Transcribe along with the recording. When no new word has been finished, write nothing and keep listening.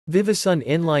VIVOSUN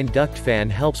Inline Duct Fan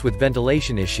helps with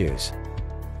ventilation issues.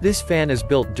 This fan is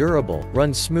built durable,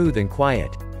 runs smooth and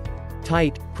quiet.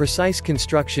 Tight, precise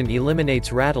construction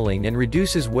eliminates rattling and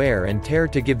reduces wear and tear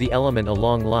to give the element a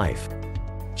long life.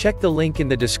 Check the link in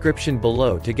the description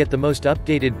below to get the most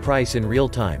updated price in real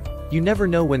time. You never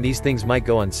know when these things might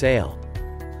go on sale.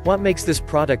 What makes this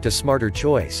product a smarter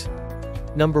choice?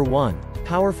 Number 1.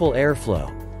 Powerful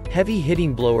airflow. Heavy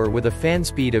hitting blower with a fan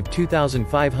speed of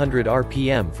 2500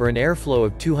 RPM for an airflow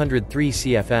of 203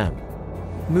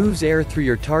 CFM. Moves air through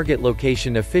your target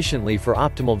location efficiently for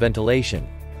optimal ventilation.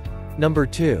 Number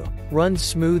 2. Runs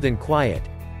smooth and quiet.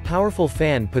 Powerful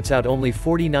fan puts out only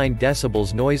 49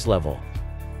 decibels noise level.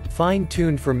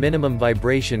 Fine-tuned for minimum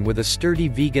vibration with a sturdy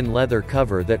vegan leather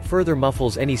cover that further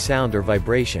muffles any sound or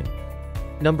vibration.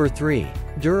 Number 3.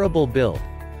 Durable build.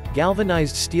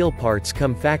 Galvanized steel parts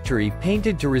come factory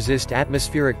painted to resist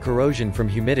atmospheric corrosion from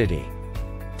humidity.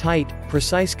 Tight,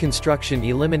 precise construction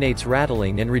eliminates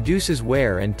rattling and reduces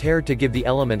wear and tear to give the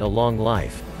element a long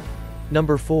life.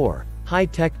 Number 4.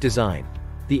 High-tech design.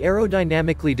 The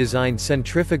aerodynamically designed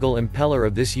centrifugal impeller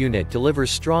of this unit delivers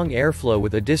strong airflow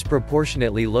with a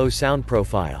disproportionately low sound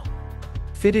profile.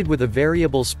 Fitted with a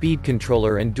variable speed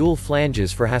controller and dual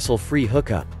flanges for hassle-free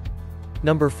hookup.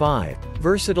 Number 5.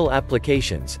 Versatile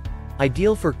applications.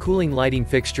 Ideal for cooling lighting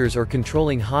fixtures or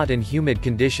controlling hot and humid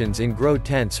conditions in grow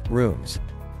tents, rooms.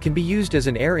 Can be used as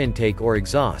an air intake or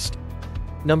exhaust.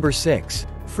 Number 6.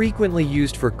 Frequently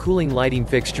used for cooling lighting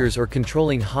fixtures or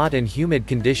controlling hot and humid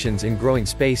conditions in growing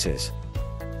spaces.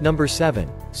 Number 7.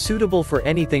 Suitable for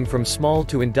anything from small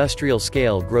to industrial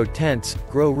scale grow tents,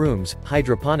 grow rooms,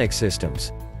 hydroponic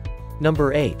systems.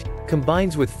 Number 8.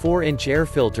 Combines with 4-inch air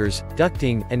filters,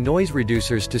 ducting, and noise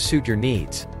reducers to suit your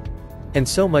needs. And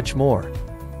so much more.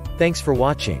 Thanks for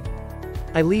watching.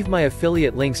 I leave my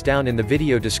affiliate links down in the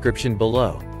video description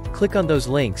below. Click on those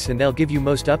links and they'll give you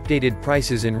most updated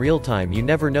prices in real time. You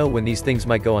never know when these things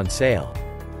might go on sale.